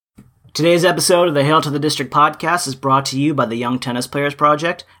Today's episode of the Hail to the District podcast is brought to you by the Young Tennis Players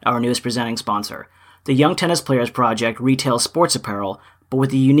Project, our newest presenting sponsor. The Young Tennis Players Project retails sports apparel, but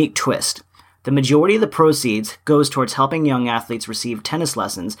with a unique twist. The majority of the proceeds goes towards helping young athletes receive tennis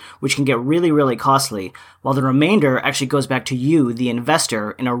lessons, which can get really costly, while the remainder actually goes back to you, the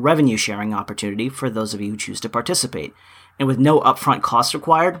investor, in a revenue sharing opportunity for those of you who choose to participate. And with no upfront costs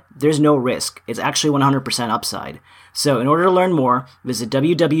required, there's no risk. It's actually 100% upside. So in order to learn more, visit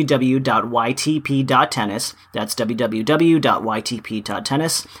www.ytp.tennis, that's www.ytp.tennis,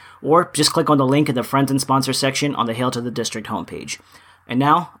 or just click on the link in the Friends and Sponsors section on the Hail to the District homepage. And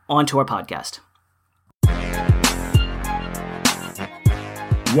now, on to our podcast.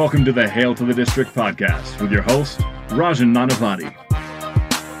 Welcome to the Hail to the District podcast with your host, Rajan Nanavati.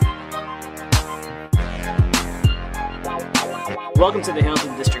 Welcome to the Hail to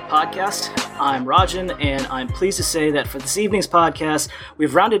the District podcast. I'm Rajan, and I'm pleased to say that for this evening's podcast,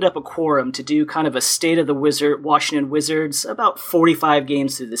 we've rounded up a quorum to do kind of a state of the Washington Wizards, about 45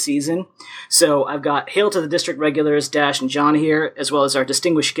 games through the season. So I've got Hail to the District regulars, Dash and John here, as well as our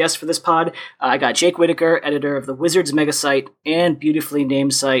distinguished guest for this pod. I got Jake Whitaker, editor of the Wizards mega site and beautifully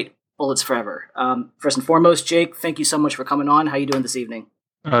named site Bullets Forever. First and foremost, Jake, thank you so much for coming on. How are you doing this evening?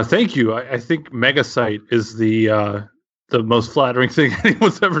 Thank you. I think mega site is the most flattering thing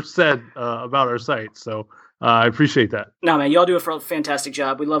anyone's ever said about our site. So I appreciate that. No, man, y'all do a fantastic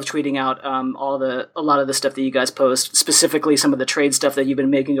job. We love tweeting out a lot of the stuff that you guys post, specifically some of the trade stuff that you've been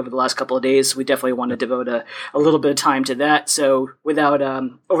making over the last couple of days. We definitely want to devote a little bit of time to that. So without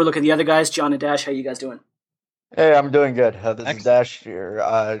overlooking the other guys, John and Dash, how you guys doing? Hey, I'm doing good. This is Dash here.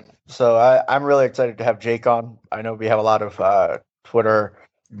 I'm really excited to have Jake on. I know we have a lot of Twitter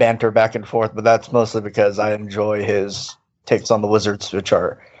banter back and forth, but that's mostly because I enjoy his takes on the Wizards,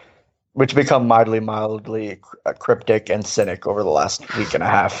 which become mildly cryptic and cynic over the last week and a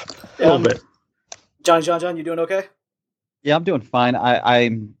half. A little bit. John, you doing okay? Yeah, I'm doing fine.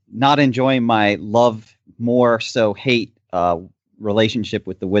 I'm not enjoying my love more so hate relationship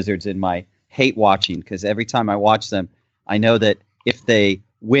with the Wizards in my hate watching, because every time I watch them, I know that if they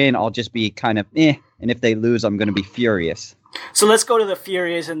win, I'll just be kind of and if they lose, I'm going to be furious. So let's go to the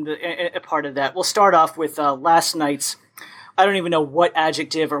furious and a part of that. We'll start off with last night's. I don't even know what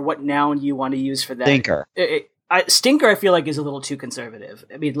adjective or what noun you want to use for that. Stinker. Stinker, I feel like, is a little too conservative.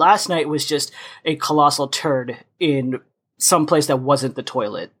 I mean, last night was just a colossal turd in some place that wasn't the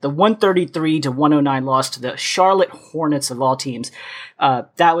toilet. The 133-109 loss to the Charlotte Hornets of all teams.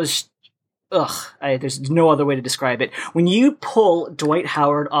 That was... there's no other way to describe it. When you pull Dwight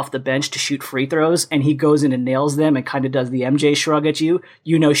Howard off the bench to shoot free throws and he goes in and nails them and kind of does the MJ shrug at you,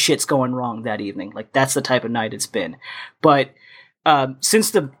 you know shit's going wrong that evening. Like, that's the type of night it's been. But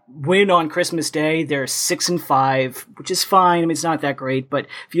since the win on Christmas Day, they're 6-5, which is fine. I mean, it's not that great. But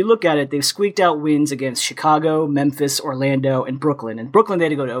if you look at it, they've squeaked out wins against Chicago, Memphis, Orlando, and Brooklyn. And Brooklyn, they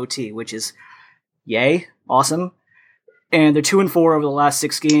had to go to OT, which is yay, awesome. And they're 2-4 over the last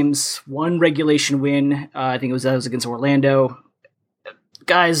 6 games. One regulation win. I think that was against Orlando.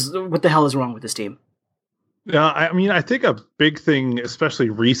 Guys, what the hell is wrong with this team? Yeah, I mean, I think a big thing, especially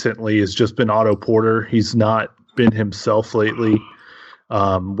recently, has just been Otto Porter. He's not been himself lately.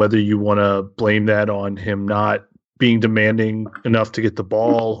 Whether you want to blame that on him not being demanding enough to get the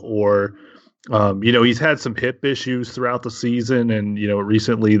ball, or he's had some hip issues throughout the season, and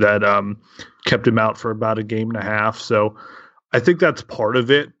recently that kept him out for about a game and a half. So I think that's part of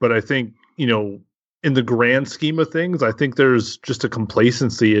it. But I think in the grand scheme of things, I think there's just a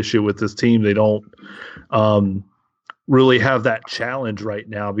complacency issue with this team. They don't really have that challenge right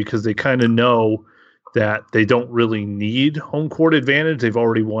now because they kind of know that they don't really need home court advantage. They've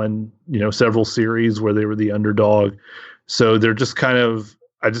already won several series where they were the underdog, so they're just kind of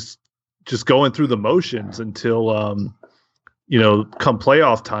just going through the motions until, come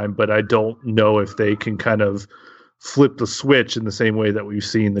playoff time. But I don't know if they can kind of flip the switch in the same way that we've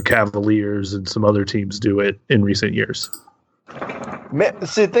seen the Cavaliers and some other teams do it in recent years.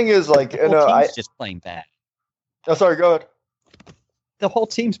 See, the thing is, team's just playing bad. Oh, sorry, go ahead. The whole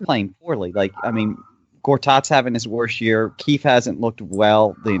team's playing poorly. Gortat's having his worst year. Keefe hasn't looked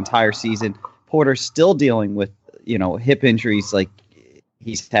well the entire season. Porter's still dealing with, hip injuries like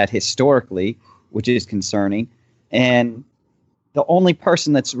he's had historically, which is concerning. And the only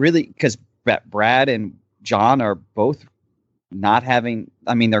person that's really, because Brad and John are both not having,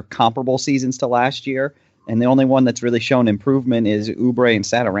 they're comparable seasons to last year. And the only one that's really shown improvement is Oubre and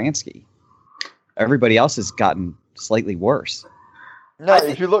Satoransky. Everybody else has gotten slightly worse. No,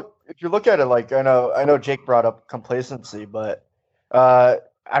 if you look at it, I know Jake brought up complacency, but I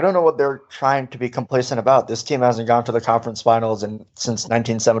I don't know what they're trying to be complacent about. This team hasn't gone to the conference finals since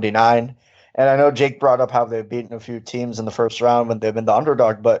 1979. And I know Jake brought up how they've beaten a few teams in the first round when they've been the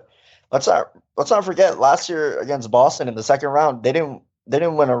underdog, but let's not forget last year against Boston in the second round, they didn't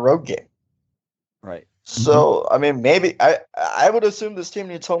win a road game. Right. So, I mean, maybe I would assume this team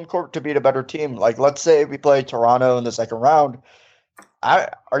needs home court to beat a better team. Like, let's say we play Toronto in the second round.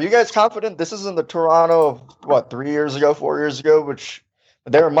 Are you guys confident this isn't the Toronto of 4 years ago, which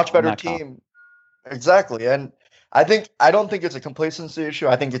they're a much better team? Exactly. And I don't think it's a complacency issue.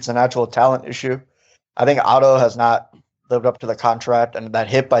 I think it's an actual talent issue. I think Otto has not lived up to the contract, and that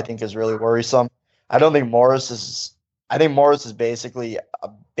hip I think is really worrisome. I think Morris is basically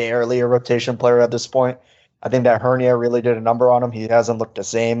barely a rotation player at this point. I think that hernia really did a number on him. He hasn't looked the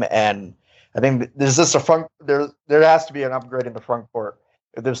same, and I think there's just there has to be an upgrade in the front court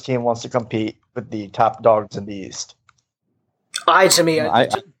if this team wants to compete with the top dogs in the East.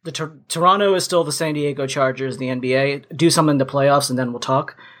 Toronto is still the San Diego Chargers, the NBA. Do something in the playoffs, and then we'll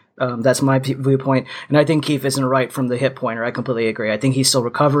talk. That's my viewpoint. And I think Keefe isn't right from the hip pointer. I completely agree. I think he's still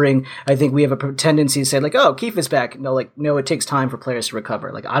recovering. I think we have a tendency to say, like, oh, Keefe is back. No, it takes time for players to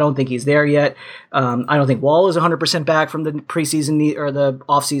recover. Like, I don't think he's there yet. I don't think Wall is 100% back from the preseason knee, or the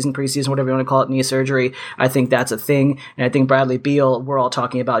offseason, preseason, whatever you want to call it, knee surgery. I think that's a thing. And I think Bradley Beal, we're all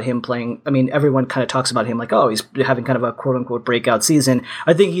talking about him playing. I mean, everyone kind of talks about him like, oh, he's having kind of a quote unquote breakout season.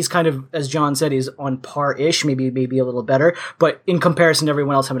 I think he's kind of, as John said, he's on par-ish, maybe a little better. But in comparison to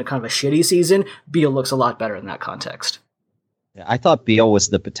everyone else having kind of a shitty season, Beal looks a lot better in that context. Yeah, I thought Beal was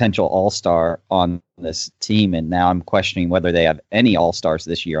the potential all-star on this team, and now I'm questioning whether they have any all-stars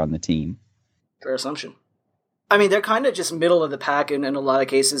this year on the team. Fair assumption. I mean, they're kind of just middle of the pack in a lot of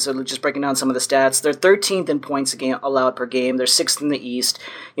cases. So just breaking down some of the stats, they're 13th in points allowed per game. They're 6th in the East.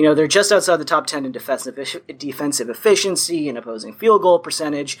 They're just outside the top 10 in defensive efficiency and opposing field goal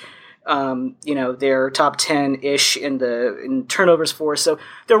percentage. They're top 10-ish in turnovers forced. So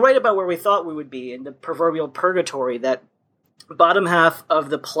they're right about where we thought we would be in the proverbial purgatory, that bottom half of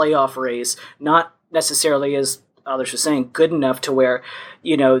the playoff race, not necessarily, as others are saying, good enough to where,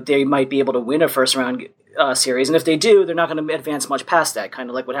 they might be able to win a first round series. And if they do, they're not going to advance much past that, kind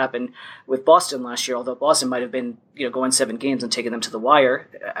of like what happened with Boston last year, although Boston might have been, going 7 games and taking them to the wire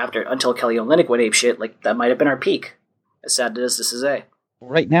until Kelly Olynyk went apeshit. Like, that might have been our peak, as sad as this is to say.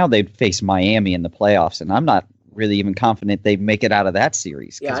 Right now, they'd face Miami in the playoffs, and I'm not really even confident they'd make it out of that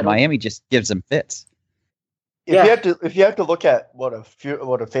series because Miami just gives them fits. If you have to look at what a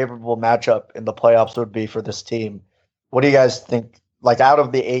favorable matchup in the playoffs would be for this team, what do you guys think? Like, out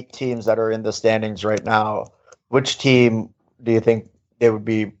of the 8 teams that are in the standings right now, which team do you think they would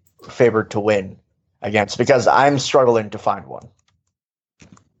be favored to win against? Because I'm struggling to find one.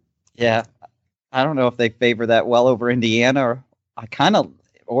 Yeah, I don't know if they favor that well over Indiana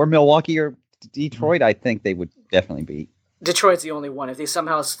or Milwaukee or Detroit. I think they would definitely beat. Detroit's the only one. If they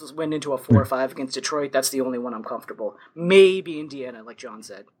somehow win into a 4 or 5 against Detroit, that's the only one I'm comfortable. Maybe Indiana, like John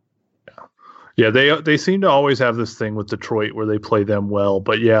said. Yeah, they seem to always have this thing with Detroit where they play them well.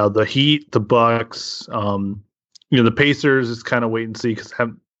 But yeah, the Heat, the Bucks, the Pacers is kind of wait and see because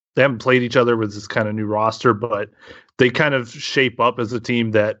they haven't played each other with this kind of new roster, but they kind of shape up as a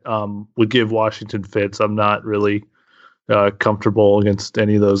team that would give Washington fits. I'm not really comfortable against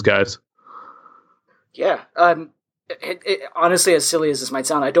any of those guys. Yeah. Honestly, as silly as this might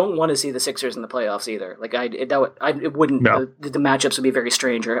sound, I don't want to see the Sixers in the playoffs either. Like, it wouldn't. No. The matchups would be very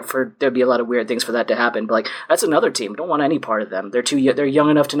strange, or there'd be a lot of weird things for that to happen. But like, that's another team. Don't want any part of them. They're young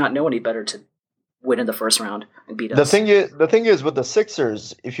enough to not know any better to win in the first round and beat us. The thing is with the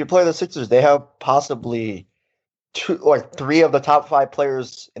Sixers, if you play the Sixers, they have possibly 3 of the top 5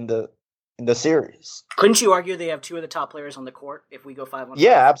 players in the series. Couldn't you argue they have 2 of the top players on the court if we go 5-on-5?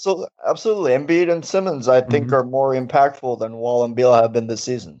 Yeah, absolutely. Embiid and Simmons, I think, are more impactful than Wall and Beal have been this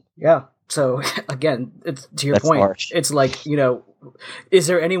season. Yeah. So again, to your point, harsh. It's like, is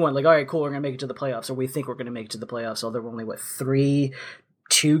there anyone like, all right, cool, we're gonna make it to the playoffs, or we think we're gonna make it to the playoffs? So they're only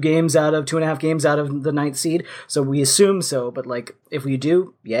 2.5 games out of the 9th seed. So we assume so, but like, if we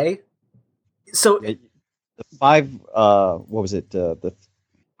do, yay. So the 5, what was it?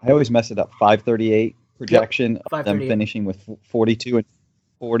 I always mess it up. 538 projection of them finishing with 42 and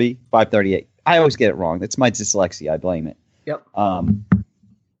 40. 538. I always get it wrong. It's my dyslexia. I blame it. Yep.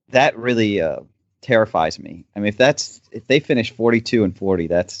 That really terrifies me. I mean, if they finish 42 and 40,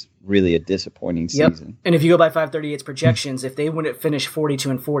 that's really a disappointing season. And if you go by 538's projections, if they wouldn't finish 42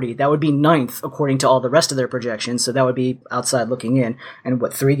 and 40, that would be 9th according to all the rest of their projections. So that would be outside looking in. And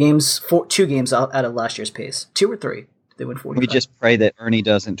 2 games out of last year's pace, 2 or 3. They win 45. We just pray that Ernie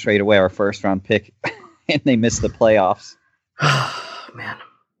doesn't trade away our first round pick and they miss the playoffs. Man.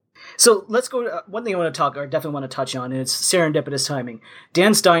 So let's go to one thing I want to talk, or definitely want to touch on, and it's serendipitous timing.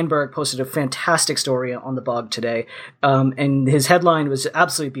 Dan Steinberg posted a fantastic story on the blog today, and his headline was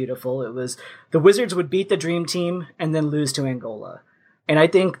absolutely beautiful. It was, "The Wizards would beat the Dream Team and then lose to Angola." And I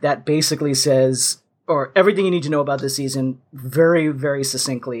think that basically says, or everything you need to know about this season, very, very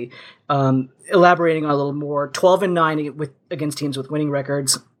succinctly. Elaborating on a little more, 12-9 against teams with winning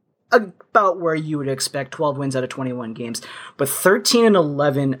records, about where you would expect, 12 wins out of 21 games, but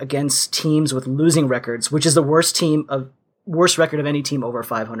 13-11 against teams with losing records, which is the worst record of any team over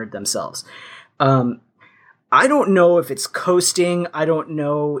 500 themselves. I don't know if it's coasting. I don't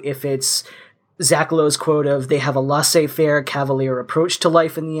know if it's Zach Lowe's quote of they have a laissez-faire, cavalier approach to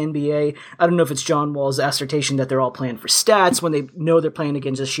life in the NBA. I don't know if it's John Wall's assertion that they're all playing for stats when they know they're playing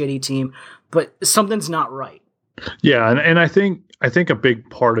against a shitty team, but something's not right. Yeah, and I think a big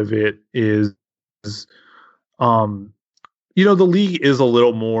part of it is, the league is a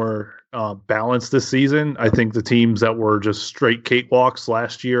little more balanced this season. I think the teams that were just straight cakewalks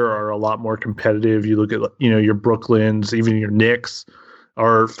last year are a lot more competitive. You look at, your Brooklyns, even your Knicks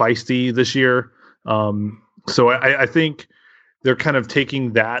are feisty this year. So I think they're kind of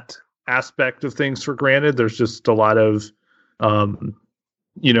taking that aspect of things for granted. There's just a lot of,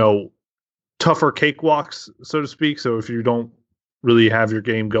 tougher cakewalks, so to speak. So if you don't really have your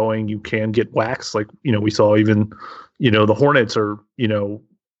game going, you can get waxed. Like, we saw even, the Hornets are,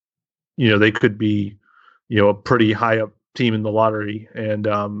 they could be, a pretty high up team in the lottery, and,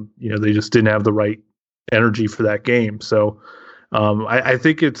 they just didn't have the right energy for that game. So I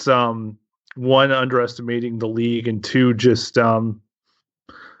think it's, one, underestimating the league, and two, just, when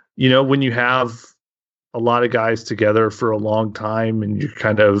you have a lot of guys together for a long time and you're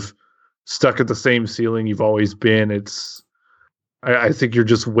kind of stuck at the same ceiling you've always been, I think you're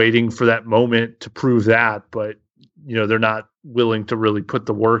just waiting for that moment to prove that, but they're not willing to really put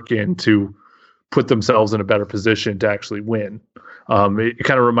the work in to put themselves in a better position to actually win. It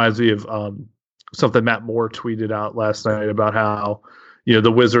kind of reminds me of something Matt Moore tweeted out last night about how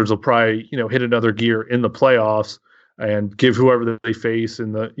the Wizards will probably hit another gear in the playoffs and give whoever they face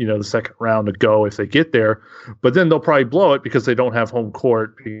in the the second round a go if they get there, but then they'll probably blow it because they don't have home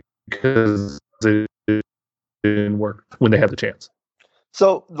court, because it didn't work when they had the chance.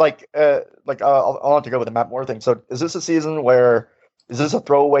 So, I'll have to go with the Matt Moore thing. So, is this a season where, is this a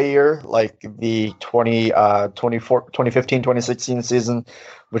throwaway year, like the 2015, 2016 season,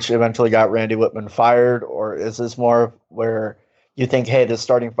 which eventually got Randy Whitman fired? Or is this more where you think, hey, the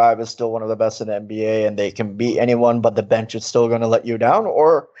starting five is still one of the best in the NBA and they can beat anyone, but the bench is still going to let you down?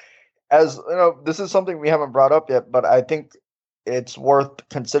 Or, as this is something we haven't brought up yet, but I think it's worth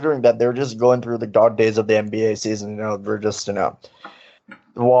considering that they're just going through the dog days of the NBA season. We're just,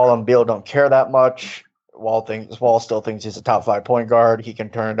 Wall and Beal don't care that much. Wall still thinks he's a top 5 point guard. He can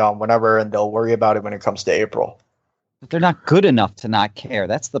turn it on whenever, and they'll worry about it when it comes to April. But they're not good enough to not care.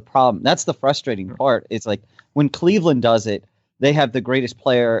 That's the problem. That's the frustrating part. It's like when Cleveland does it, they have the greatest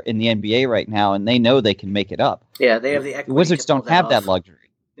player in the NBA right now, and they know they can make it up. Yeah, they have the equity. The Wizards don't have that luxury.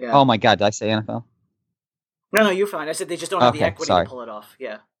 Yeah. Oh my God, did I say NFL? No, you're fine. I said they just don't have the equity to pull it off.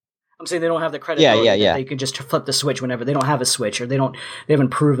 Yeah. I'm saying they don't have the credit. Yeah. They can just flip the switch whenever. They don't have a switch, or they haven't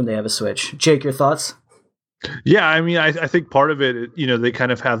proven they have a switch. Jake, your thoughts? Yeah, I mean, I think part of it, they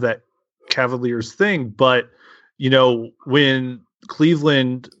kind of have that Cavaliers thing, but, when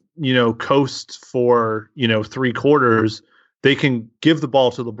Cleveland, coasts for, 3 quarters, they can give the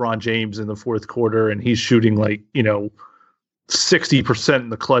ball to LeBron James in the fourth quarter, and he's shooting 60% in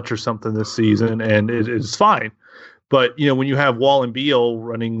the clutch or something this season, and it is fine. But, when you have Wall and Beal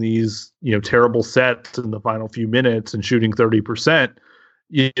running these, terrible sets in the final few minutes and shooting 30%,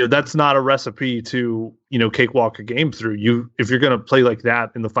 that's not a recipe to, cakewalk a game through. If you're going to play like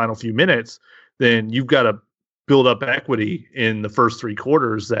that in the final few minutes, then you've got to build up equity in the first 3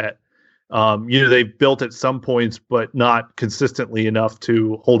 quarters that, they've built at some points, but not consistently enough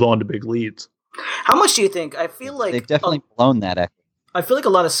to hold on to big leads. How much do you think? I feel like they've definitely blown that equity. I feel like a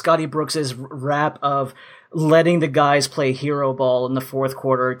lot of Scotty Brooks's rap of letting the guys play hero ball in the fourth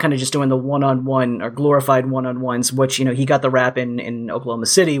quarter, kind of just doing the one-on-one or glorified one-on-ones, which, he got the rap in Oklahoma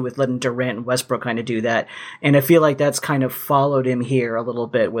City with letting Durant and Westbrook kind of do that. And I feel like that's kind of followed him here a little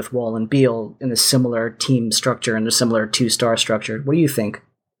bit with Wall and Beal in a similar team structure and a similar 2-star structure. What do you think?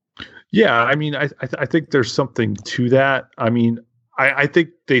 Yeah, I mean, I think there's something to that. I mean, I think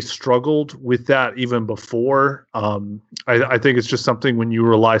they struggled with that even before. I think it's just something when you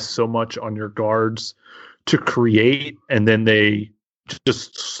rely so much on your guards to create, and then they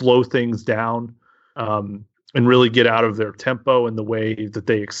just slow things down and really get out of their tempo and the way that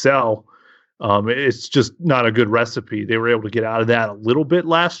they excel. It's just not a good recipe. They were able to get out of that a little bit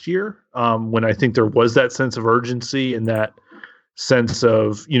last year, when I think there was that sense of urgency and that sense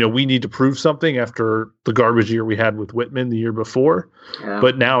of, we need to prove something after the garbage year we had with Whitman the year before. Yeah.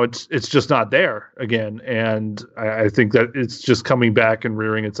 But now it's just not there again. And I think that it's just coming back and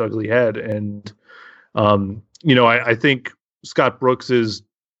rearing its ugly head. And, I think Scott Brooks's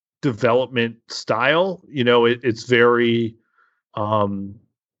development style, it's very,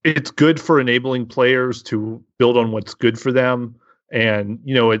 it's good for enabling players to build on what's good for them. And,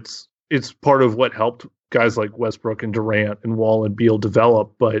 it's part of what helped guys like Westbrook and Durant and Wall and Beal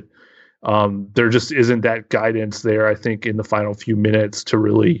develop, but there just isn't that guidance there, I think, in the final few minutes to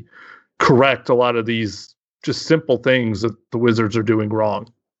really correct a lot of these just simple things that the Wizards are doing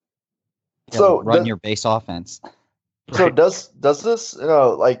wrong. So run your base offense. So right. Does this,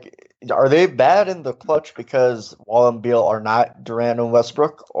 are they bad in the clutch because Wall and Beal are not Durant and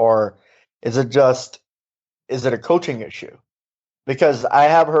Westbrook, or is it a coaching issue? Because I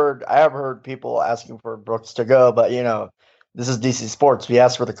have heard people asking for Brooks to go, but this is DC Sports. We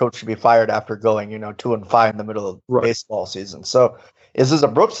asked for the coach to be fired after going 2-5 in the middle of baseball season. So is this a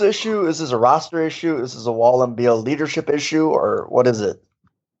Brooks issue? Is this a roster issue? Is this a Wall and Beal leadership issue, or what is it?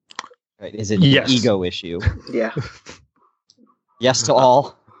 Right. Is it an ego issue? Yeah. Yes to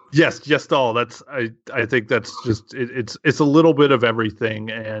all. Yes to all. I think that's just it's a little bit of everything,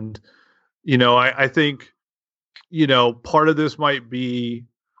 and I think part of this might be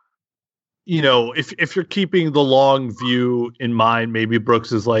if you're keeping the long view in mind, maybe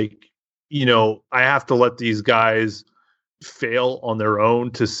Brooks is like, I have to let these guys fail on their own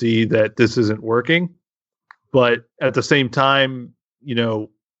to see that this isn't working. But at the same time,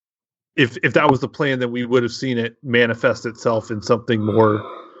 if that was the plan, then we would have seen it manifest itself in something more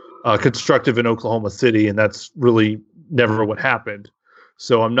constructive in Oklahoma City, and that's really never what happened.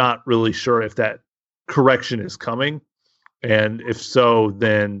 So I'm not really sure if that correction is coming, and if so,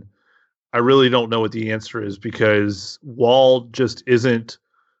 then I really don't know what the answer is, because Wall just isn't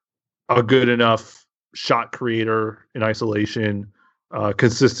a good enough shot creator in isolation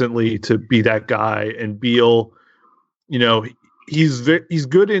consistently to be that guy, and Beal, he's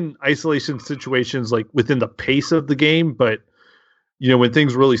good in isolation situations, like within the pace of the game, but when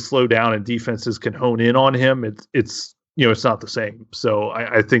things really slow down and defenses can hone in on him, it's not the same. So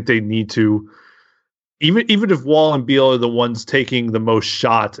I think they need to, even if Wall and Beal are the ones taking the most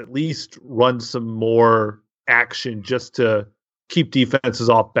shots, at least run some more action just to keep defenses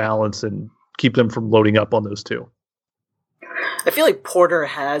off balance and keep them from loading up on those two. I feel like Porter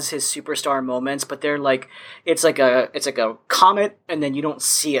has his superstar moments, but they're like it's like a comet, and then you don't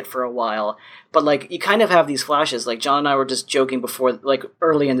see it for a while. But like you kind of have these flashes. Like John and I were just joking before, like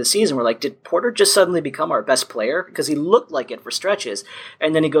early in the season, we're like, did Porter just suddenly become our best player? Because he looked like it for stretches,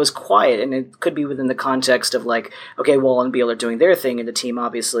 and then he goes quiet, and it could be within the context of like, okay, Wall and Beal are doing their thing, and the team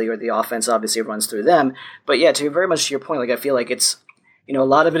obviously, or the offense obviously runs through them. But yeah, very much to your point, like I feel like it's a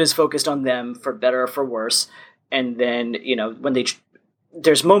lot of it is focused on them for better or for worse. And then, when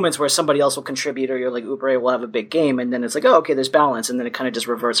there's moments where somebody else will contribute, or you're like, Oubre will have a big game, and then it's like, oh, okay, there's balance, and then it kind of just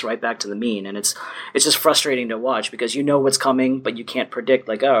reverts right back to the mean. And it's just frustrating to watch, because you know what's coming, but you can't predict,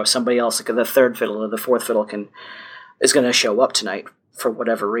 like, oh, somebody else, like the third fiddle or the fourth fiddle is going to show up tonight for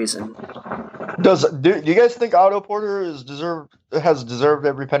whatever reason. Do you guys think Otto Porter has deserved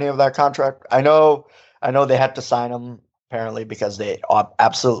every penny of that contract? I know they had to sign him, apparently, because they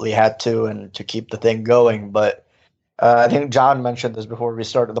absolutely had to, and to keep the thing going. But I think John mentioned this before we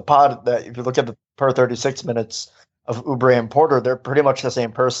started the pod, that if you look at the per 36 minutes of Oubre and Porter, they're pretty much the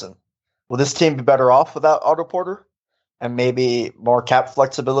same person. Will this team be better off without Otto Porter? And maybe more cap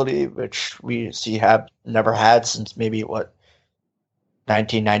flexibility, which we have never had since maybe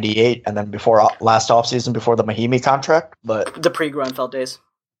 1998, and then before last offseason, before the Mahimi contract. But the pre-Grunfeld days.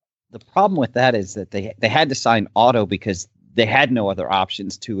 The problem with that is that they had to sign Otto because they had no other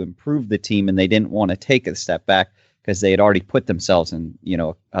options to improve the team, and they didn't want to take a step back because they had already put themselves in,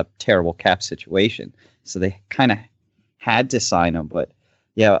 a terrible cap situation. So they kind of had to sign him. But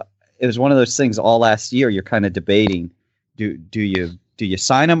yeah, it was one of those things all last year. You're kind of debating, do you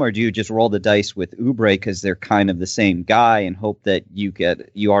sign him, or do you just roll the dice with Oubre because they're kind of the same guy and hope that you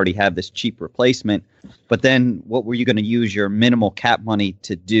already have this cheap replacement? But then what were you going to use your minimal cap money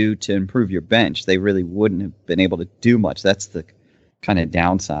to do to improve your bench? They really wouldn't have been able to do much. That's the kind of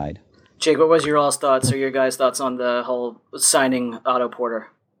downside. Jake, what was your all's thoughts, or your guys' thoughts on the whole signing Otto Porter?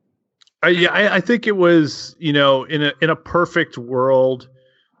 I think it was, in a perfect world,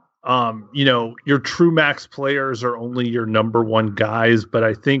 your true max players are only your number one guys. But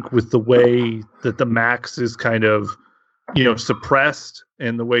I think with the way that the max is kind of suppressed,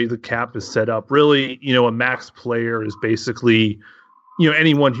 and the way the cap is set up. Really, a max player is basically,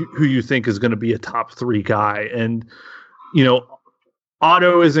 anyone who you think is going to be a top 3 guy. And,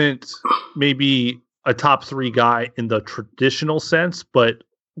 Otto isn't maybe a top 3 guy in the traditional sense, but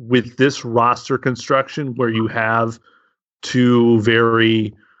with this roster construction where you have 2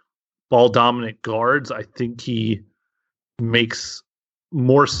 very ball dominant guards, I think he makes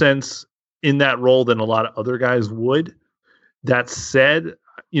more sense in that role than a lot of other guys would. That said,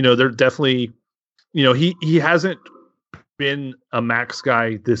 they're definitely, he hasn't been a max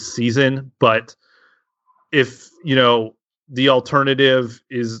guy this season, but if, the alternative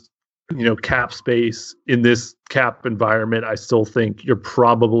is, cap space in this cap environment, I still think you're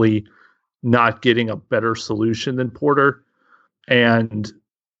probably not getting a better solution than Porter. And,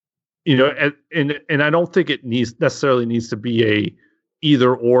 and I don't think it necessarily needs to be a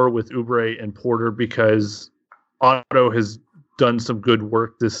either or with Oubre and Porter, because Otto has done some good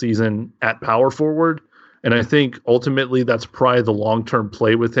work this season at power forward. And I think ultimately that's probably the long-term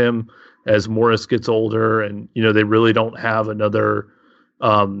play with him as Morris gets older and, they really don't have another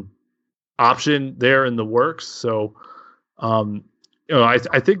option there in the works. So, I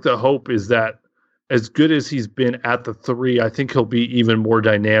think the hope is that as good as he's been at the 3, I think he'll be even more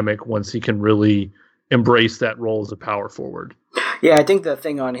dynamic once he can really embrace that role as a power forward. Yeah, I think the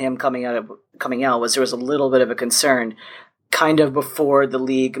thing on him coming out was there was a little bit of a concern kind of before the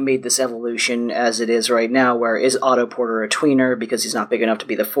league made this evolution as it is right now, where is Otto Porter a tweener because he's not big enough to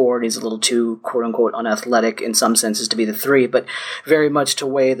be the 4 and he's a little too quote-unquote unathletic in some senses to be the 3, but very much to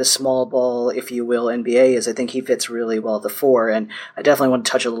way the small ball, if you will, NBA is. I think he fits really well at the 4, and I definitely want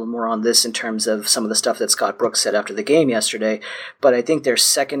to touch a little more on this in terms of some of the stuff that Scott Brooks said after the game yesterday, but I think their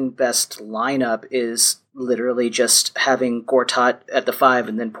second best lineup is literally just having Gortat at the 5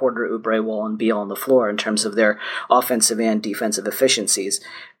 and then Porter, Oubre, Wall, and Beal on the floor in terms of their offensive and defensive efficiencies.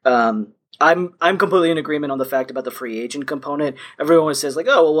 I'm completely in agreement on the fact about the free agent component. Everyone always says, like,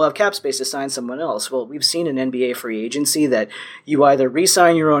 oh, well, we'll have cap space to sign someone else. Well, we've seen in NBA free agency that you either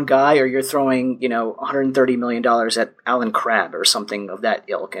re-sign your own guy or you're throwing, $130 million at Alan Crabb or something of that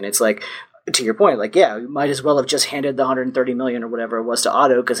ilk. And it's like, to your point, like, yeah, you might as well have just handed the $130 million or whatever it was to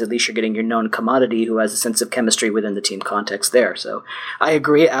Otto, because at least you're getting your known commodity who has a sense of chemistry within the team context there. So I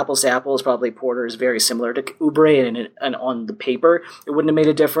agree, apples to apples, probably Porter is very similar to Oubre, and on the paper, it wouldn't have made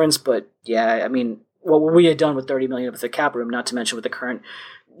a difference. But yeah, I mean, what we had done with $30 million with the cap room, not to mention with the current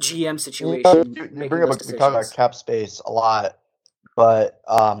GM situation. You bring up, we talk about cap space a lot, but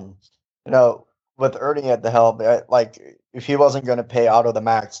with Ernie at the helm, like, if he wasn't going to pay Otto the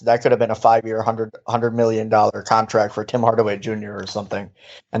max, that could have been a 5-year, $100 million contract for Tim Hardaway Jr. or something,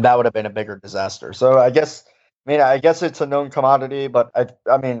 and that would have been a bigger disaster. So I guess it's a known commodity, but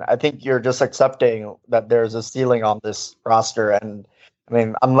I think you're just accepting that there's a ceiling on this roster, and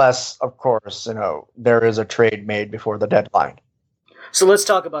unless, of course, there is a trade made before the deadline. So let's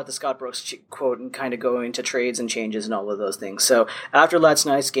talk about the Scott Brooks quote and kind of go into trades and changes and all of those things. So after last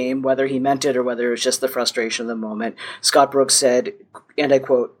night's game, whether he meant it or whether it was just the frustration of the moment, Scott Brooks said, and I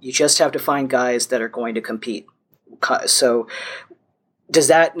quote, "You just have to find guys that are going to compete." So does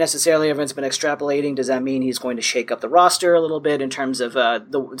that necessarily, everyone's been extrapolating, does that mean he's going to shake up the roster a little bit in terms of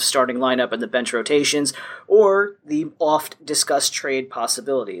the starting lineup and the bench rotations, or the oft-discussed trade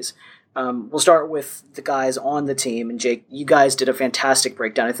possibilities? We'll start with the guys on the team, and Jake, you guys did a fantastic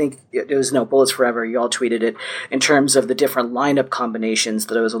breakdown. I think it was Bullets Forever. You all tweeted it in terms of the different lineup combinations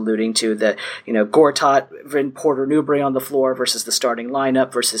that I was alluding to. That Gortat and Porter, Oubre on the floor versus the starting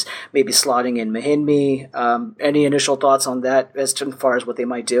lineup versus maybe slotting in Mahinmi. Any initial thoughts on that as far as what they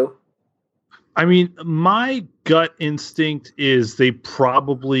might do? I mean, my gut instinct is they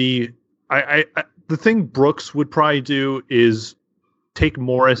probably. The thing Brooks would probably do is take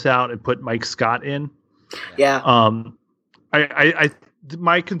Morris out and put Mike Scott in. Yeah.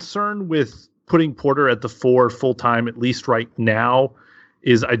 My concern with putting Porter at the 4 full time, at least right now,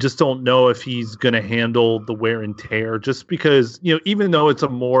 is I just don't know if he's going to handle the wear and tear, just because, even though it's a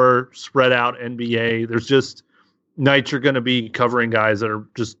more spread out NBA, there's just nights you're going to be covering guys that are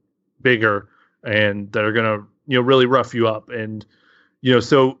just bigger and that are going to, really rough you up. And,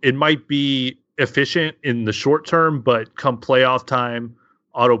 so it might be efficient in the short term, but come playoff time,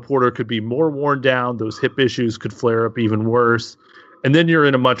 Otto Porter could be more worn down. Those hip issues could flare up even worse. And then you're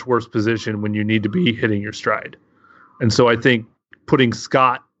in a much worse position when you need to be hitting your stride. And so I think putting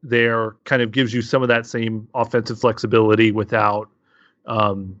Scott there kind of gives you some of that same offensive flexibility without,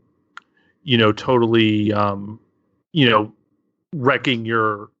 totally, wrecking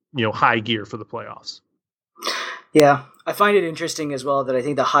your, high gear for the playoffs. Yeah, I find it interesting as well that I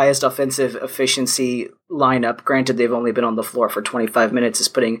think the highest offensive efficiency lineup, granted they've only been on the floor for 25 minutes, is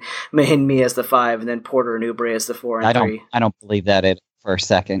putting Mahinmi as the 5 and then Porter and Oubre as the 4 and 3. I don't believe that for a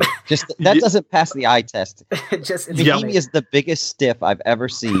second. Just that doesn't pass the eye test. Mahinmi is the biggest stiff I've ever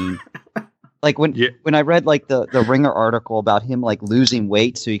seen. Like when I read like the Ringer article about him like losing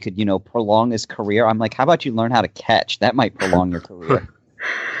weight so he could, prolong his career, I'm like, how about you learn how to catch? That might prolong your career.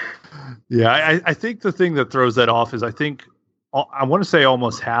 Yeah, I think the thing that throws that off is I want to say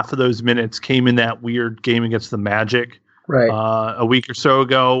almost half of those minutes came in that weird game against the Magic a week or so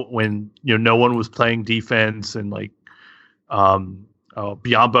ago when no one was playing defense and like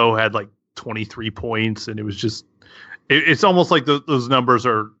Biyombo had like 23 points and it was just it's almost like those numbers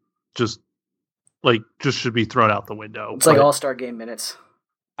are just should be thrown out the window. It's like All-Star game minutes.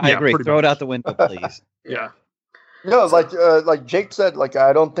 I agree. Throw it out the window, please. Yeah. No, like Jake said, like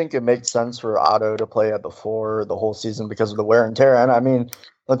I don't think it makes sense for Otto to play at the 4 the whole season because of the wear and tear. And I mean,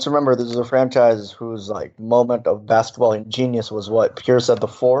 let's remember this is a franchise whose like moment of basketball and genius was what Pierce at the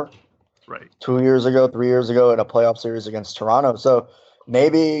 4, right? 3 years ago in a playoff series against Toronto. So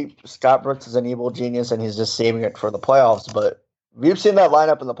maybe Scott Brooks is an evil genius and he's just saving it for the playoffs. But we've seen that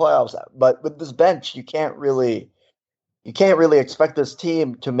lineup in the playoffs. But with this bench, you can't really expect this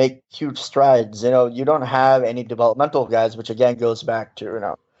team to make huge strides. You don't have any developmental guys, which again goes back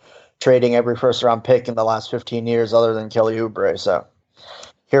to, trading every first round pick in the last 15 years other than Kelly Oubre. So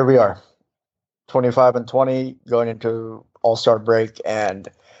here we are, 25-20 going into All-Star break. And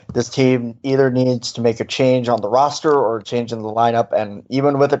this team either needs to make a change on the roster or a change in the lineup. And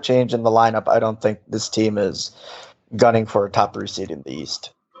even with a change in the lineup, I don't think this team is gunning for a top 3 seed in the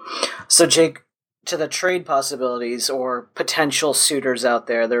East. So Jake, to the trade possibilities or potential suitors out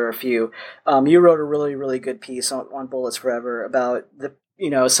there are a few. You wrote a really, really good piece on Bullets Forever about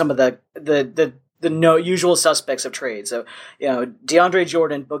some of the usual suspects of trade. So, DeAndre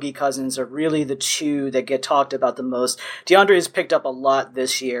Jordan, Boogie Cousins are really the two that get talked about the most. DeAndre has picked up a lot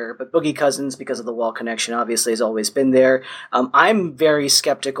this year, but Boogie Cousins, because of the Wall connection, obviously has always been there. I'm very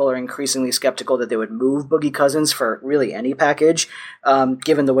skeptical or increasingly skeptical that they would move Boogie Cousins for really any package,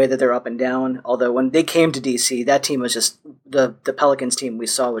 given the way that they're up and down. Although when they came to DC, that team was just the Pelicans team we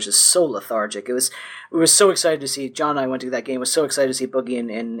saw was just so lethargic. We were so excited to see, John and I went to that game, was so excited to see Boogie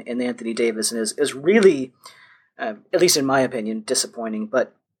and Anthony Davis, and it was really, at least in my opinion, disappointing.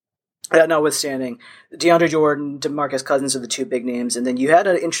 But that notwithstanding, DeAndre Jordan, DeMarcus Cousins are the two big names, and then you had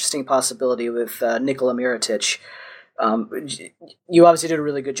an interesting possibility with Nikola Mirotic. You obviously did a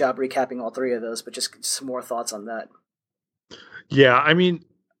really good job recapping all 3 of those, but just some more thoughts on that. Yeah, I mean,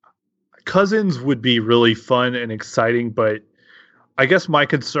 Cousins would be really fun and exciting, but I guess my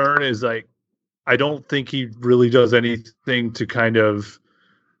concern is like, I don't think he really does anything to kind of,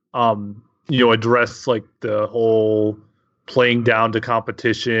 address like the whole playing down to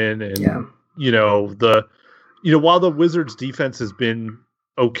competition and, while the Wizards defense has been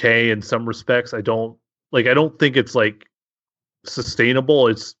okay in some respects, I don't think it's like sustainable.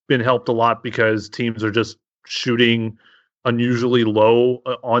 It's been helped a lot because teams are just shooting unusually low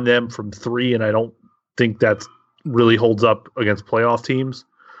on them from 3. And I don't think that really holds up against playoff teams.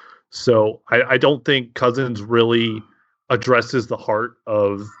 So I don't think Cousins really addresses the heart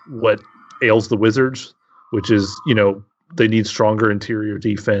of what ails the Wizards, which is, they need stronger interior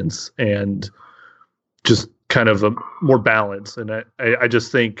defense and just kind of a more balance. And I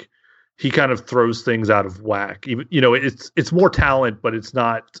just think he kind of throws things out of whack. Even, it's more talent, but it's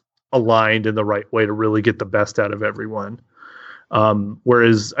not aligned in the right way to really get the best out of everyone.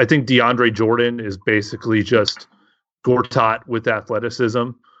 Whereas I think DeAndre Jordan is basically just Gortat with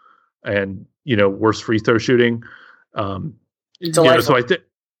athleticism and worse free throw shooting. So I think,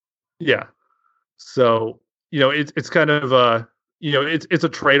 so it's kind of it's a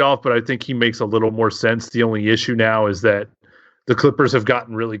trade off, but I think he makes a little more sense. The only issue now is that the Clippers have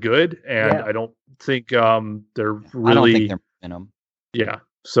gotten really good, and I don't think they're really. I don't think they're in them. Yeah,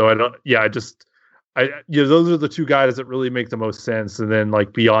 so I don't. Yeah, those are the 2 guys that really make the most sense, and then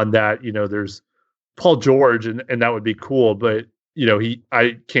like beyond that, there's Paul George, and that would be cool, but.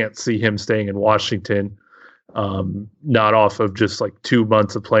 I can't see him staying in Washington, not off of just like 2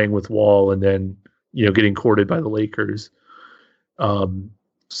 months of playing with Wall and then, getting courted by the Lakers.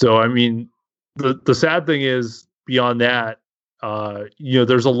 So, I mean, the sad thing is beyond that,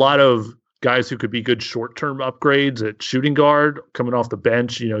 there's a lot of guys who could be good short-term upgrades at shooting guard coming off the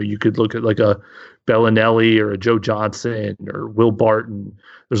bench. You could look at like a Bellinelli or a Joe Johnson or Will Barton.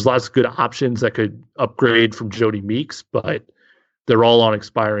 There's lots of good options that could upgrade from Jody Meeks, but they're all on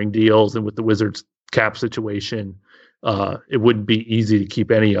expiring deals, and with the Wizards cap situation, it wouldn't be easy to keep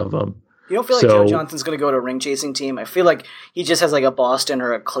any of them. You don't feel like Joe Johnson's going to go to a ring chasing team? I feel like he just has like a Boston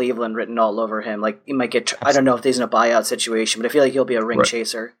or a Cleveland written all over him. Like he might get, I don't know if there's a buyout situation, but I feel like he'll be a ring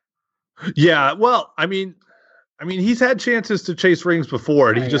chaser. Yeah, well, I mean, he's had chances to chase rings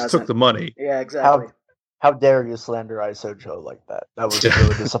before, and he just took the money. Yeah, exactly. How dare you slander ISO Joe like that? That was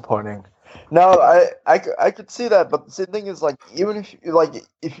really disappointing. No, I could see that, but the thing is, like, even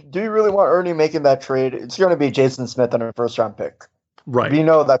if do you really want Ernie making that trade? It's going to be Jason Smith and a first-round pick, right? We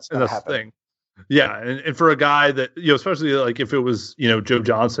know that's going to happen. The thing. Yeah, and for a guy that especially like if it was Joe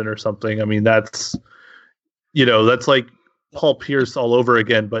Johnson or something, I mean that's like Paul Pierce all over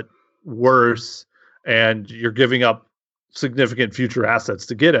again, but worse, and you're giving up significant future assets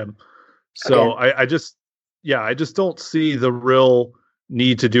to get him. So I just don't see the real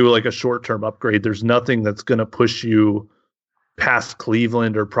need to do like a short-term upgrade. There's nothing that's going to push you past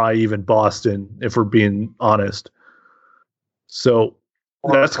Cleveland or probably even Boston, if we're being honest. So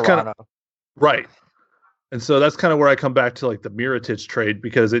that's kind of right. And so that's kind of where I come back to like the Mirotic trade,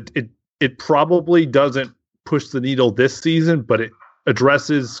 because it probably doesn't push the needle this season, but it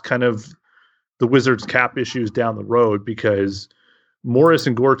addresses kind of the Wizards' cap issues down the road, because Morris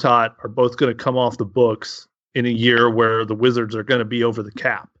and Gortat are both going to come off the books in a year where the Wizards are going to be over the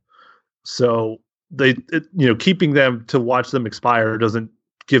cap. So keeping them to watch them expire doesn't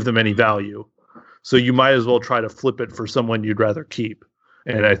give them any value. So you might as well try to flip it for someone you'd rather keep.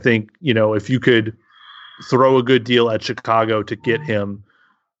 And I think, if you could throw a good deal at Chicago to get him,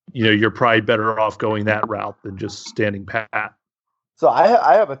 you're probably better off going that route than just standing pat. So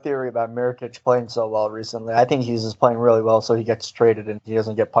I have a theory about Mirotic playing so well recently. I think he's just playing really well, so he gets traded and he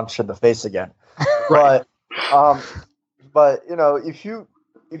doesn't get punched in the face again. Right. But if you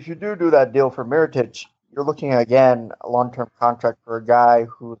do that deal for Mirotic, you're looking at, again, a long-term contract for a guy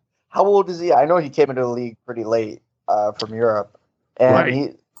who, how old is he? I know he came into the league pretty late from Europe,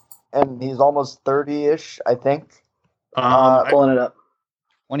 and he's almost 30-ish, I think. Pulling it up.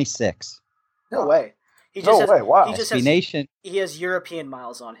 26. No way. Wow. He just he has European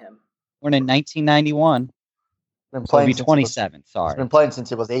miles on him. Born in 1991. So he'll be 27. Sorry. He's been playing since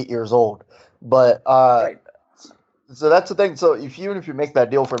he was 8 years old. But right. So that's the thing. So if you make that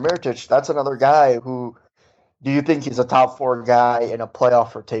deal for Mirotic, that's another guy who, do you think he's a top 4 guy in a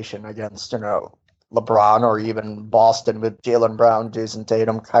playoff rotation against, LeBron or even Boston with Jaylen Brown, Jason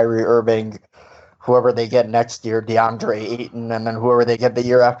Tatum, Kyrie Irving, whoever they get next year, DeAndre Ayton, and then whoever they get the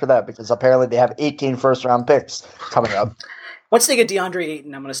year after that, because apparently they have 18 first-round picks coming up. Once they get DeAndre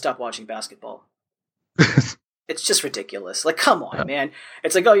Ayton, I'm going to stop watching basketball. It's just ridiculous. Like, come on, man.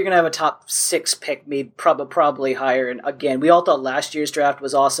 It's like, you're going to have a top 6 pick, maybe probably higher. And again, we all thought last year's draft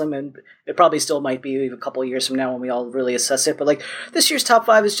was awesome, and it probably still might be a couple of years from now when we all really assess it. But like, this year's top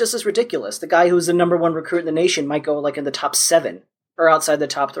 5 is just as ridiculous. The guy who's the number 1 recruit in the nation might go like in the top 7 or outside the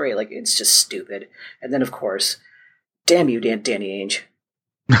top 3. Like, it's just stupid. And then, of course, damn you, Danny Ainge.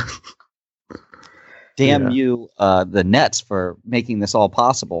 Damn you, the Nets, for making this all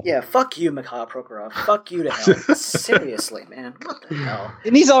possible. Yeah, fuck you, Mikhail Prokhorov. Fuck you to hell. Seriously, man. What the hell?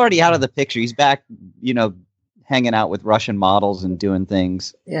 And he's already out of the picture. He's back, hanging out with Russian models and doing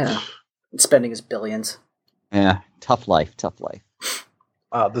things. Yeah. And spending his billions. Yeah, tough life.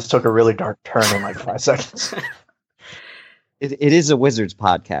 This took a really dark turn in like 5 seconds. It is a Wizards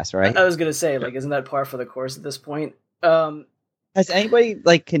podcast, right? I was going to say, like, isn't that par for the course at this point? Has anybody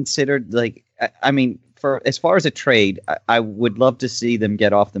considered for as far as a trade, I would love to see them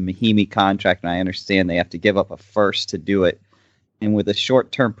get off the Mahinmi contract, and I understand they have to give up a first to do it. And with a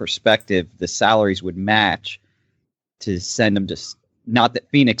short-term perspective, the salaries would match to send him to. Not that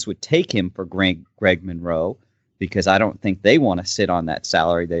Phoenix would take him for Greg Monroe, because I don't think they want to sit on that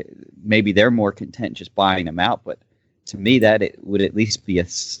salary. Maybe they're more content just buying him out, but to me, that it would at least be a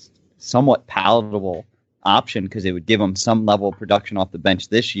somewhat palatable option, because it would give them some level of production off the bench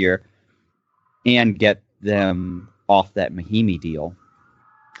this year and get them off that Mahinmi deal.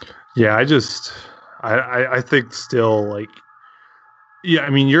 Yeah, I think still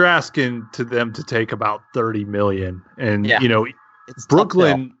you're asking to them to take about $30 million, and it's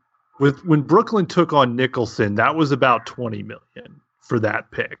Brooklyn when Brooklyn took on Nicholson, that was about $20 million for that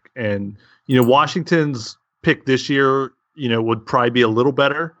pick, and Washington's pick this year would probably be a little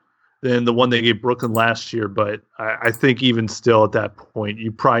better than the one they gave Brooklyn last year, but I think even still at that point,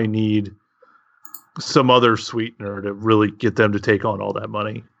 you probably need some other sweetener to really get them to take on all that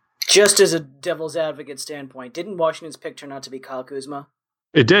money. Just as a devil's advocate standpoint, didn't Washington's pick turn out to be Kyle Kuzma?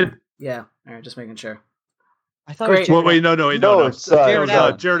 It did. Yeah. All right, just making sure. I thought it was Jared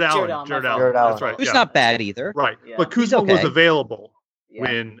Allen. Jared Allen. That's right. Who's not bad either. Right. Yeah. But Kuzma was available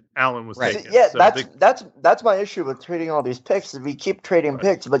when Allen was taken. Yeah, that's my issue with trading all these picks. Is we keep trading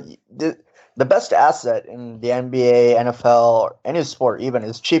picks, but the best asset in the NBA, NFL, or any sport even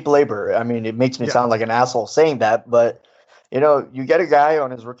is cheap labor. I mean, it makes me sound like an asshole saying that, but you get a guy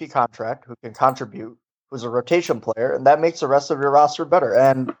on his rookie contract who can contribute, who's a rotation player, and that makes the rest of your roster better.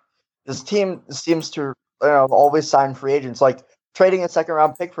 And this team seems to always sign free agents, like trading a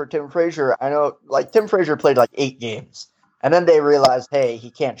second-round pick for Tim Frazier. I know, like, Tim Frazier played like 8 games, and then they realized, hey, he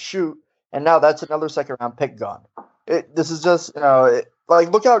can't shoot, and now that's another second-round pick gone. This is just,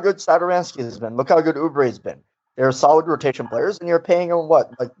 look how good Satoransky has been. Look how good Oubre's been. They're solid rotation players, and you're paying them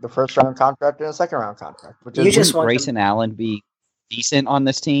what, like the first-round contract and a second-round contract. Which is, you just want Grayson Allen be decent on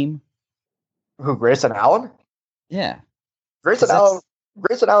this team? Who, Grayson Allen? Yeah, Grayson Allen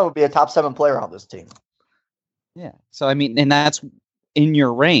would be a top 7 player on this team. Yeah. So I mean, and that's in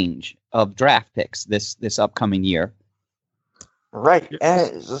your range of draft picks this upcoming year. Right.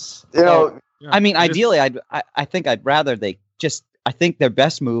 And it's just, I mean, ideally, I think I'd rather I think their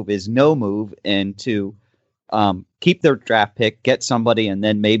best move is no move and to keep their draft pick, get somebody, and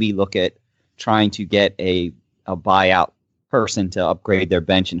then maybe look at trying to get a buyout person to upgrade their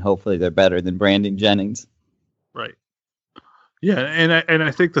bench, and hopefully they're better than Brandon Jennings. Right. Yeah, and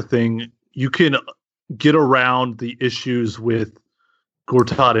I think the thing, you can get around the issues with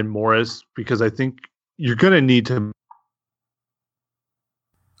Gortat and Morris, because I think you're going to need to.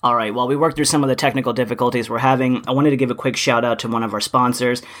 All right, while we work through some of the technical difficulties we're having, I wanted to give a quick shout out to one of our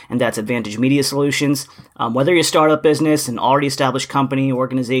sponsors, and that's Advantage Media Solutions. Whether you're a startup business, an already established company,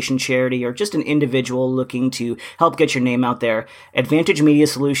 organization, charity, or just an individual looking to help get your name out there, Advantage Media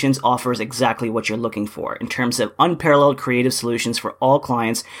Solutions offers exactly what you're looking for in terms of unparalleled creative solutions for all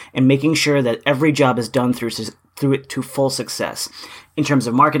clients and making sure that every job is done through it to full success. In terms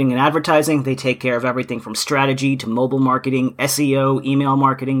of marketing and advertising, they take care of everything from strategy to mobile marketing, SEO, email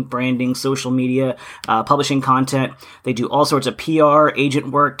marketing, branding, social media, publishing content. They do all sorts of PR,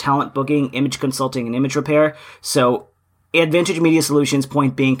 agent work, talent booking, image consulting, and image repair. So Advantage Media Solutions,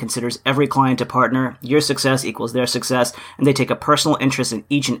 point being, considers every client a partner. Your success equals their success, and they take a personal interest in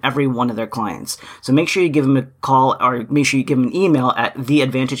each and every one of their clients. So make sure you give them a call, or make sure you give them an email at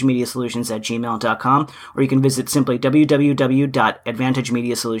theadvantagemediasolutions@gmail.com, or you can visit simply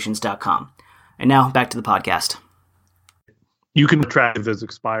www.advantagemediasolutions.com. And now back to the podcast. You can track as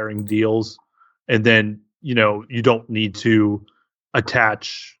expiring deals, and then you don't need to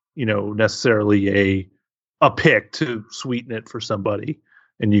attach necessarily a pick to sweeten it for somebody,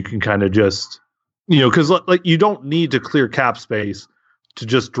 and you can kind of just because like you don't need to clear cap space to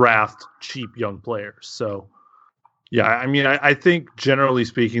just draft cheap young players. So yeah, I mean, I think generally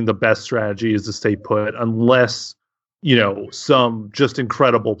speaking the best strategy is to stay put unless some just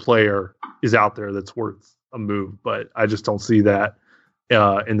incredible player is out there that's worth a move, but I just don't see that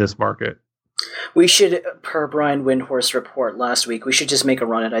in this market. We should, per Brian Windhorst's report last week, we should just make a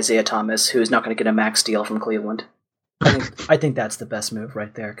run at Isaiah Thomas, who is not going to get a max deal from Cleveland. I think that's the best move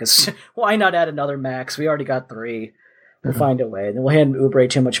right there, because why not add another max? We already got 3. We'll find a way. Then we'll hand Oubre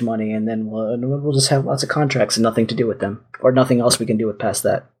too much money, and then we'll just have lots of contracts and nothing to do with them, or nothing else we can do with past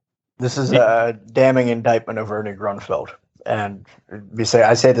that. This is a damning indictment of Ernie Grunfeld. And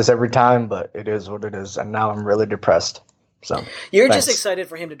I say this every time, but it is what it is, and now I'm really depressed. So you're just excited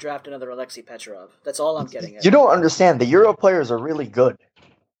for him to draft another Alexei Petrov. That's all I'm getting at. You don't understand. The Euro players are really good.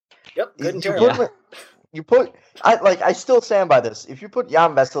 Yep, good and terrible. I still stand by this. If you put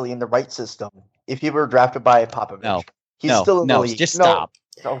Jan Vesely in the right system, if he were drafted by Popovich, he's still in the league. Just stop.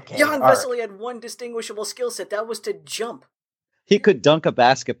 Okay. Jan Vesely had one distinguishable skill set. That was to jump. He could dunk a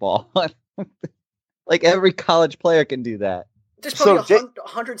basketball. Like every college player can do that. There's probably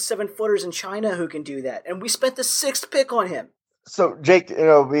 107 footers in China who can do that, and we spent the 6th pick on him. So Jake,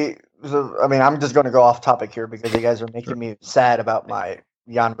 I'm just going to go off topic here because you guys are making me sad about my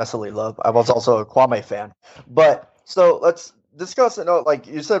Jan Vesely love. I was also a Kwame fan, but so let's discuss. Like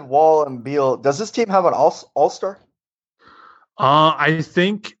you said, Wall and Beal. Does this team have an all-star? I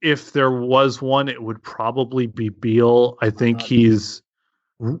think if there was one, it would probably be Beal. I think he's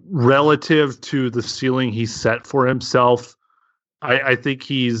relative to the ceiling he set for himself. I think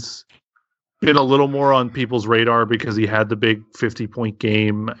he's been a little more on people's radar because he had the big 50-point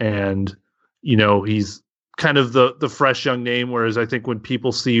game, and he's kind of the fresh young name. Whereas I think when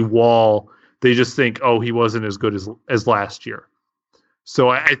people see Wall, they just think, oh, he wasn't as good as last year. So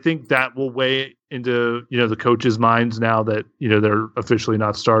I think that will weigh into the coaches' minds now that they're officially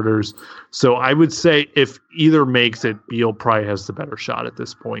not starters. So I would say if either makes it, Beal probably has the better shot at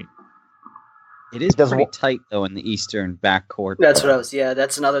this point. It is pretty tight, though, in the Eastern backcourt. That's what I was. Yeah,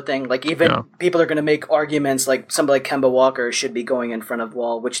 that's another thing. Like, even people are going to make arguments like somebody like Kemba Walker should be going in front of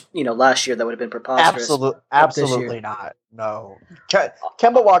Wall, which, last year that would have been preposterous. Absolutely not. No.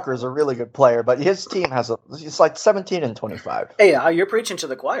 Kemba Walker is a really good player, but his team it's like 17 and 25. Hey, you're preaching to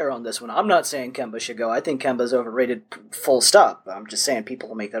the choir on this one. I'm not saying Kemba should go. I think Kemba's overrated, full stop. I'm just saying people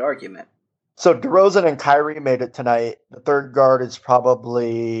will make that argument. So DeRozan and Kyrie made it tonight. The third guard is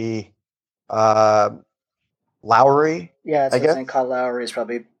probably Lowry. Yeah, I guess. Kyle Lowry is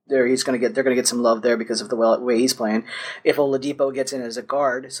probably there. They're going to get some love there because of the way he's playing. If Oladipo gets in as a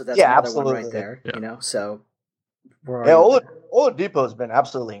guard, so that's another one right there. Yeah. So Oladipo has been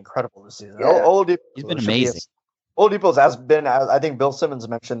absolutely incredible this season. Yeah. He's been amazing. Oladipo's I think Bill Simmons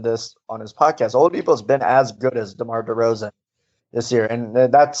mentioned this on his podcast. Oladipo's been as good as DeMar DeRozan this year, and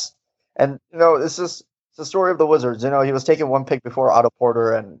it's just the story of the Wizards. He was taking one pick before Otto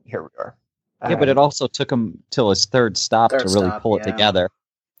Porter, and here we are. Yeah, but it also took him till his third stop to really pull it together.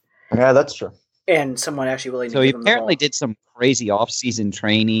 Yeah, that's true. And someone actually willing to give him he apparently did some crazy off-season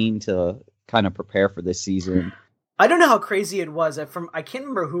training to kind of prepare for this season. I don't know how crazy it was. I can't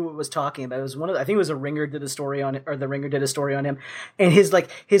remember who it was talking about. It was I think it was a Ringer did a story on it, or the Ringer did a story on him. And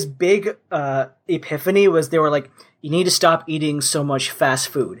his big epiphany was they were like, you need to stop eating so much fast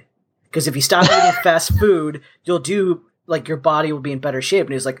food. Because if you stop eating fast food, you'll do, like, your body will be in better shape.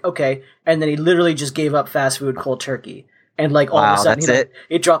 And he was like, okay. And then he literally just gave up fast food cold turkey. And, like, all of a sudden,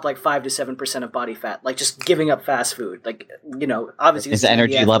 it dropped, like, 5 to 7% of body fat. Like, just giving up fast food. Like, obviously. His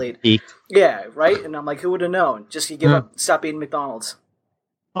energy level peaked. Yeah, right? And I'm like, who would have known? Just you give up, stop eating McDonald's.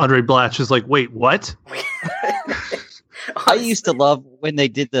 Andre Blatch is like, wait, what? I used to love when they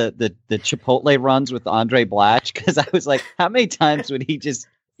did the Chipotle runs with Andre Blatch, because I was like, how many times would he just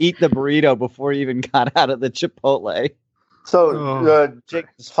eat the burrito before he even got out of the Chipotle? So, Jake,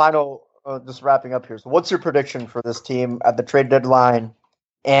 final, just wrapping up here. So, what's your prediction for this team at the trade deadline?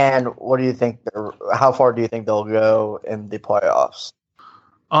 And what do you think? How far do you think they'll go in the playoffs?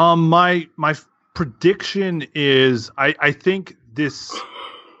 My prediction is I think this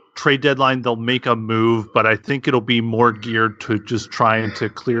trade deadline they'll make a move, but I think it'll be more geared to just trying to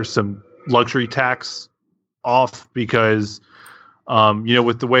clear some luxury tax off because.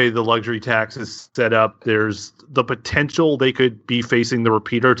 With the way the luxury tax is set up, there's the potential they could be facing the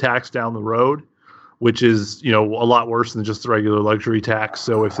repeater tax down the road, which is, a lot worse than just the regular luxury tax.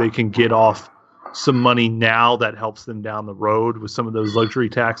 So if they can get off some money now, that helps them down the road with some of those luxury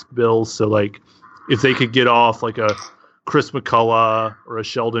tax bills. So, like, if they could get off like a Chris McCullough or a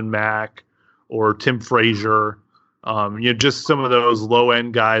Sheldon Mack or Tim Frazier, just some of those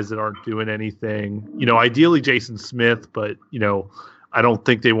low-end guys that aren't doing anything. Ideally Jason Smith, but, I don't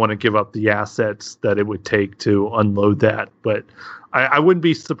think they want to give up the assets that it would take to unload that. But I wouldn't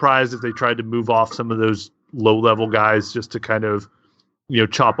be surprised if they tried to move off some of those low-level guys just to kind of,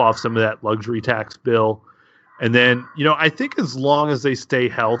 chop off some of that luxury tax bill. And then, I think as long as they stay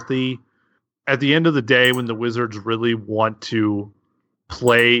healthy, at the end of the day, when the Wizards really want to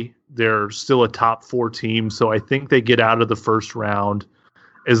play, they're still a top 4 team. So I think they get out of the first round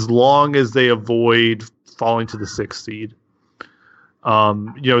as long as they avoid falling to the 6th seed.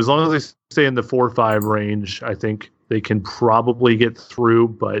 As long as they stay in the 4-5 range, I think they can probably get through,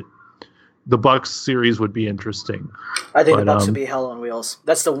 but the Bucks series would be interesting. I think the Bucks would be hell on wheels.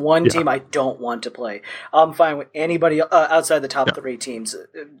 That's the one team I don't want to play. I'm fine with anybody outside the top 3 teams.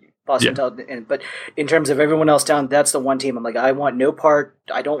 Boston, but in terms of everyone else down, that's the one team I'm like, I want no part.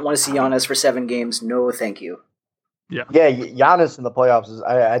 I don't want to see Giannis for 7 games. No, thank you. Yeah, Giannis in the playoffs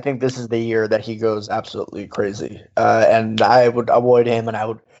I think this is the year that he goes absolutely crazy. And I would avoid him, and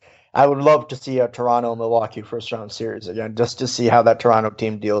I would love to see a Toronto Milwaukee first round series again, just to see how that Toronto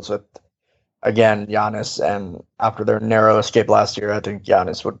team deals with again Giannis. And after their narrow escape last year, I think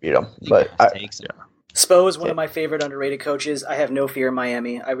Giannis would beat him. But Spo is one of my favorite underrated coaches. I have no fear in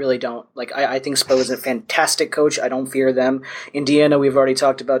Miami. I really don't. Like, I think Spo is a fantastic coach. I don't fear them. Indiana, we've already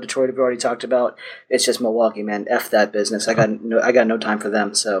talked about. Detroit, we've already talked about. It's just Milwaukee, man. F that business. I got no time for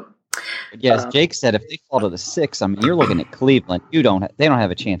them. So, as Jake said, if they fall to the 6, I mean, you're looking at Cleveland. They don't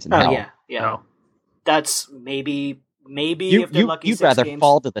have a chance in hell. Yeah. No. That's maybe if they're lucky. You'd rather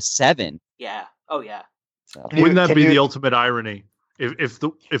fall to the 7. Yeah. Oh yeah. So. Wouldn't that be the ultimate irony? If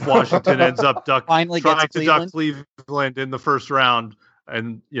Washington ends up trying to duck Cleveland in the first round,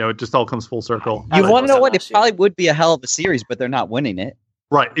 and it just all comes full circle. You want to know what? It probably would be a hell of a series, but they're not winning it.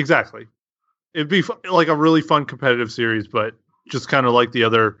 Right, exactly. It'd be like a really fun competitive series, but just kind of like the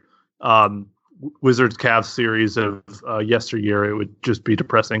other Wizards Cavs series of yesteryear, it would just be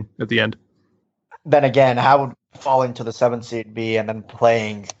depressing at the end. Then again, how would falling to the 7th seed be, and then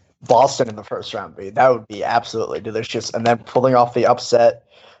playing Boston in the first round, that would be absolutely delicious. And then pulling off the upset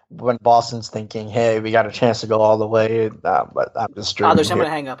when Boston's thinking, "Hey, we got a chance to go all the way," but I'm just dreaming. I'm gonna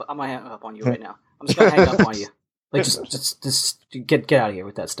hang up. I'm gonna hang up on you right now. I'm just gonna hang up on you. Like, just get out of here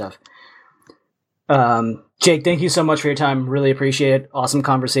with that stuff. Jake, thank you so much for your time. Really appreciate it. Awesome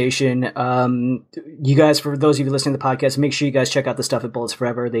conversation. You guys, for those of you listening to the podcast, make sure you guys check out the stuff at Bullets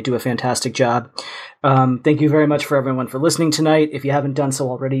Forever. They do a fantastic job. Thank you very much for everyone for listening tonight. If you haven't done so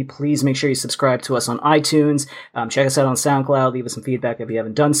already, please make sure you subscribe to us on iTunes. Check us out on SoundCloud. Leave us some feedback if you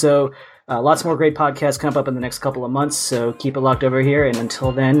haven't done so. Lots more great podcasts come up in the next couple of months, so keep it locked over here. And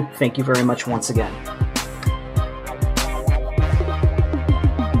until then, thank you very much once again.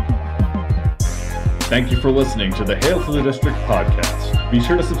 Thank you for listening to the Hail to the District podcast. Be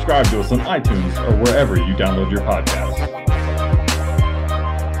sure to subscribe to us on iTunes or wherever you download your podcasts.